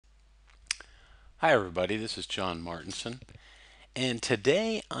Hi everybody, this is John Martinson, and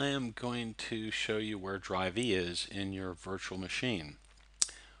today I am going to show you where Drive E is in your virtual machine.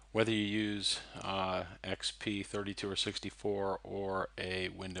 Whether you use XP32 or 64 or a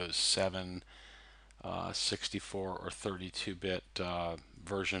Windows 7 64 or 32-bit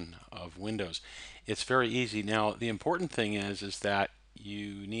version of Windows, it's very easy. Now the important thing is that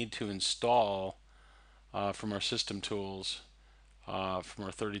you need to install from our system tools from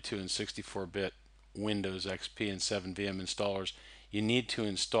our 32 and 64-bit Windows XP and 7 VM installers, you need to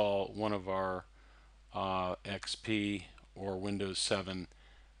install one of our XP or Windows 7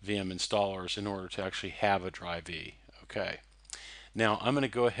 VM installers in order to actually have a Drive E. Okay. Now I'm going to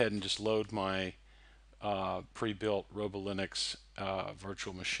go ahead and just load my pre-built Robolinux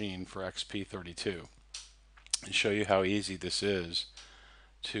virtual machine for XP32 and show you how easy this is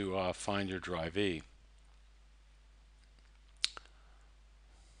to find your Drive E.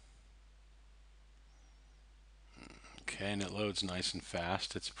 Okay, and it loads nice and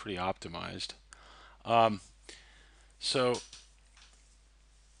fast. It's pretty optimized. Um, so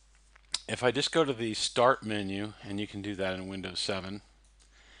if I just go to the Start menu, and you can do that in Windows 7,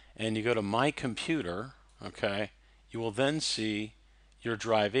 and you go to My Computer, okay, you will then see your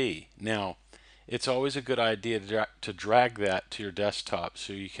Drive E. Now, it's always a good idea to drag that to your desktop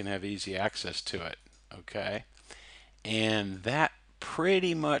so you can have easy access to it, okay? And that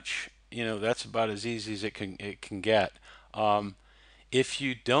pretty much, that's about as easy as it can get. Um, If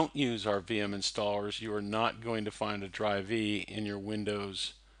you don't use our VM installers, you are not going to find a Drive E in your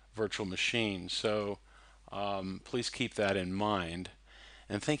Windows virtual machine. So please keep that in mind.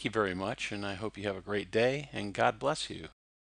 And thank you very much, and I hope you have a great day, and God bless you.